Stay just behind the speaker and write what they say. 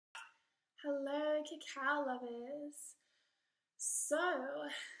Hello, cacao lovers. So,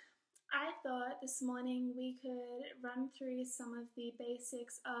 I thought this morning we could run through some of the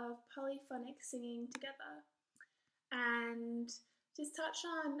basics of polyphonic singing together and just touch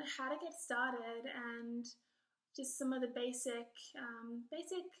on how to get started and just some of the basic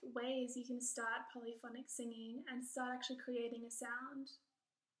ways you can start polyphonic singing and start actually creating a sound.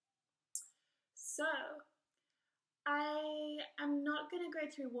 So, I am not going to go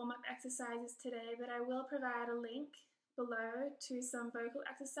through warm-up exercises today, but I will provide a link below to some vocal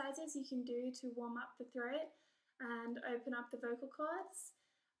exercises you can do to warm up the throat and open up the vocal cords.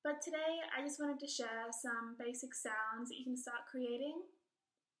 But today I just wanted to share some basic sounds that you can start creating.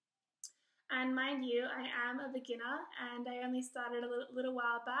 And mind you, I am a beginner and I only started a little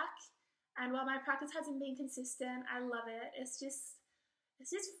while back. And while my practice hasn't been consistent, I love it. It's just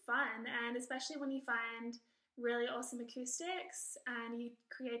fun, and especially when you find really awesome acoustics and you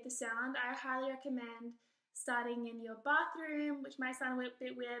create the sound, I highly recommend starting in your bathroom, which might sound a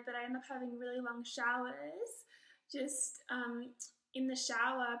bit weird, but I end up having really long showers, just in the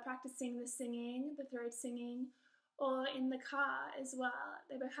shower practicing the singing, the throat singing, or in the car as well.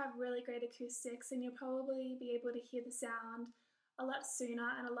 They both have really great acoustics and you'll probably be able to hear the sound a lot sooner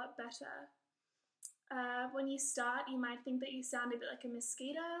and a lot better. When you start, you might think that you sound a bit like a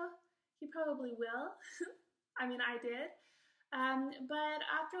mosquito. You probably will. I mean, I did. But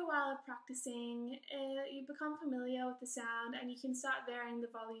after a while of practicing, you become familiar with the sound and you can start varying the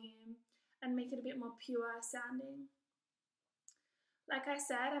volume and make it a bit more pure sounding. Like I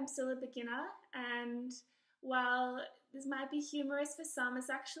said, I'm still a beginner, and while this might be humorous for some, it's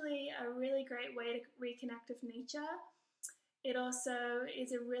actually a really great way to reconnect with nature. It also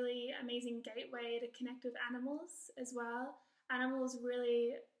is a really amazing gateway to connect with animals as well. Animals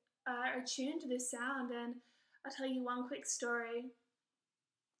really are attuned to this sound, and I'll tell you one quick story.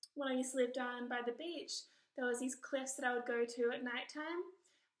 When I used to live down by the beach, there was these cliffs that I would go to at nighttime,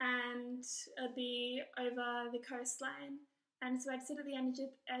 and it'd be over the coastline. And so I'd sit at the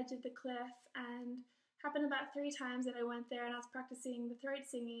edge of the cliff, and happened about 3 times that I went there and I was practicing the throat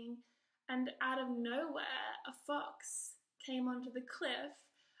singing, and out of nowhere, a fox came onto the cliff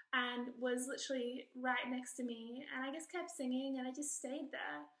and was literally right next to me, and I just kept singing and I just stayed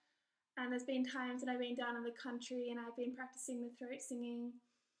there. And there's been times that I've been down in the country and I've been practicing the throat singing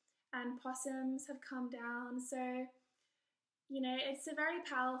and possums have come down. So, it's a very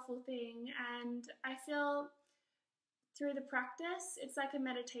powerful thing, and I feel through the practice it's like a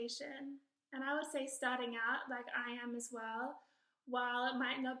meditation. And I would say starting out, like I am as well, while it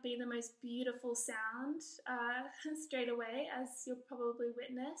might not be the most beautiful sound straight away, as you'll probably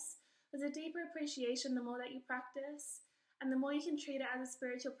witness, there's a deeper appreciation the more that you practice, and the more you can treat it as a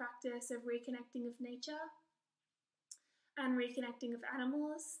spiritual practice of reconnecting with nature and reconnecting with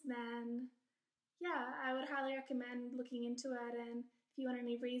animals, then yeah, I would highly recommend looking into it. And if you want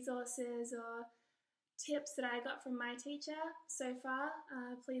any resources or tips that I got from my teacher so far,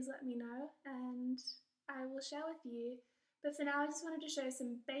 please let me know and I will share with you. But for now, I just wanted to show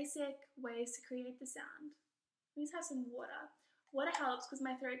some basic ways to create the sound. Let me just have some water. Water helps because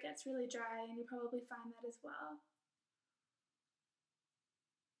my throat gets really dry, and you probably find that as well.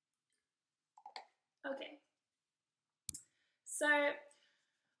 Okay. So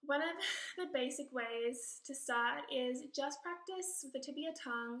one of the basic ways to start is just practice with the tip of your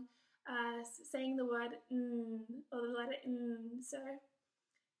tongue saying the word or the letter So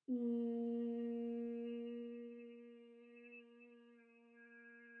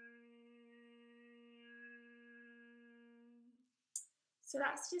So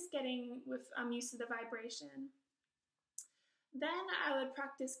that's just getting used to the vibration. Then I would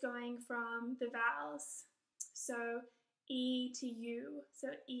practice going from the vowels. So E to U. So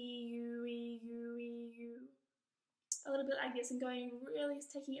E, U, E, U, E, U. A little bit like this, and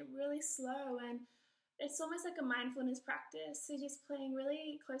taking it really slow, and it's almost like a mindfulness practice. So just paying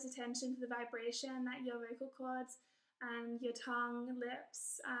really close attention to the vibration that your vocal cords and your tongue,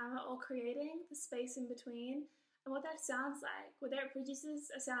 lips are all creating, the space in between, and what that sounds like. Whether it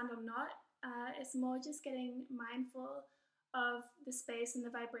produces a sound or not, it's more just getting mindful of the space and the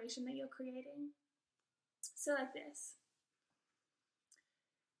vibration that you're creating. So like this.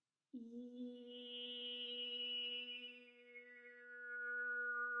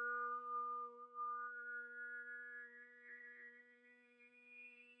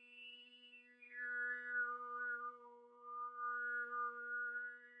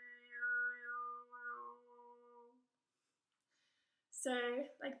 So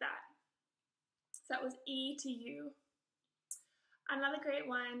like that. So that was E to U. Another great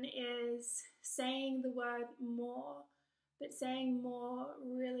one is saying the word more. but saying more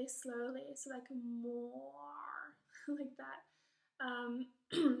really slowly, so like more, like that.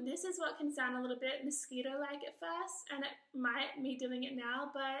 This is what can sound a little bit mosquito-like at first, and it might me doing it now,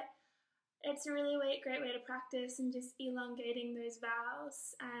 but it's a really great way to practice and just elongating those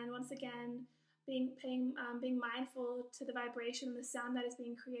vowels. And once again, being mindful to the vibration and the sound that is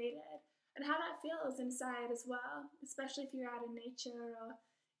being created and how that feels inside as well, especially if you're out in nature or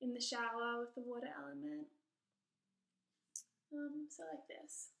in the shower with the water element. So like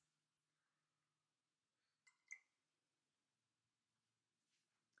this.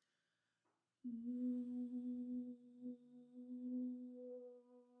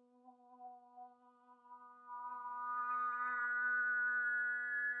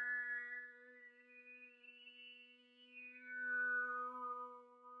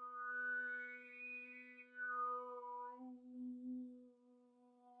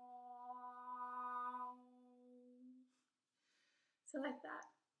 So like that.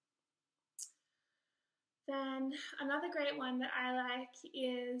 Then another great one that I like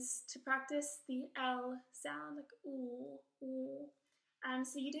is to practice the L sound, like ooh, ooh.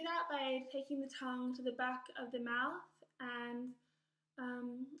 So you do that by taking the tongue to the back of the mouth and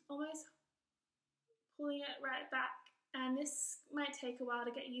almost pulling it right back. And this might take a while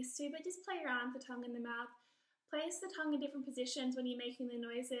to get used to, but just play around with the tongue in the mouth. Place the tongue in different positions when you're making the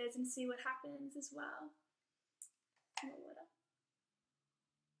noises and see what happens as well. More water.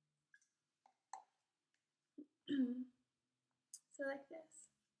 So like this.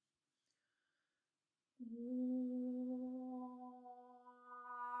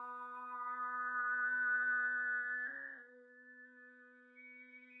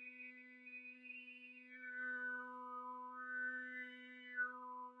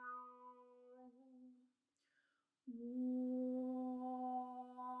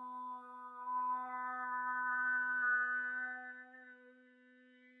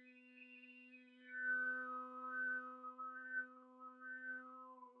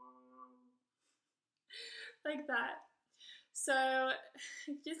 Like that. So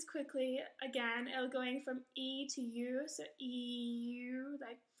just quickly, again, it'll going from E to U, so E, U,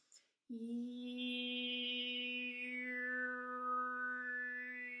 like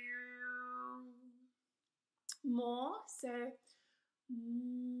more, so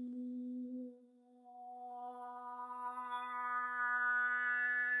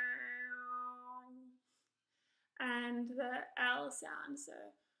and the L sound, so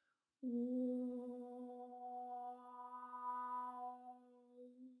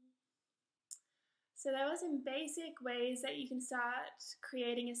so there are some basic ways that you can start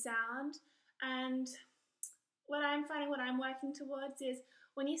creating a sound, and what I'm finding, what I'm working towards is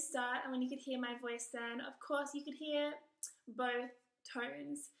when you start and when you could hear my voice then, of course you could hear both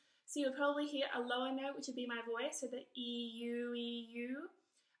tones. So you'll probably hear a lower note, which would be my voice, so the E, U,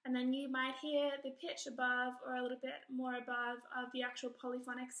 and then you might hear the pitch above or a little bit more above of the actual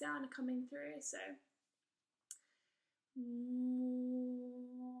polyphonic sound coming through. So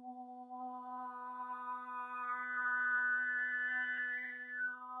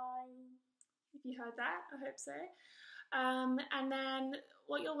if you heard that, I hope so. And then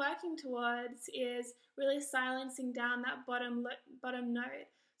what you're working towards is really silencing down that bottom note,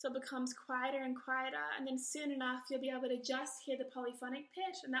 so it becomes quieter and quieter, and then soon enough you'll be able to just hear the polyphonic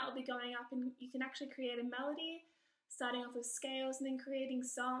pitch, and that will be going up, and you can actually create a melody starting off with scales and then creating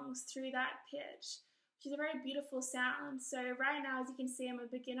songs through that pitch, which is a very beautiful sound. So right now, as you can see, I'm a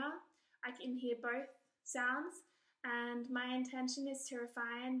beginner. I can hear both sounds, and my intention is to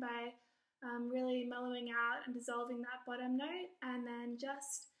refine by really mellowing out and dissolving that bottom note, and then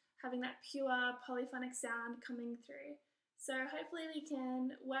just having that pure polyphonic sound coming through. So hopefully we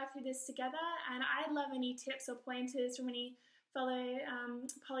can work through this together, and I'd love any tips or pointers from any fellow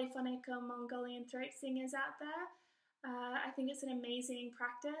polyphonic or Mongolian throat singers out there. I think it's an amazing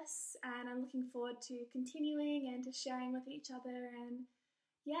practice, and I'm looking forward to continuing and to sharing with each other. And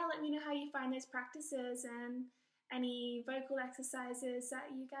yeah, let me know how you find those practices and any vocal exercises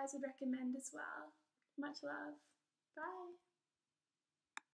that you guys would recommend as well. Much love. Bye.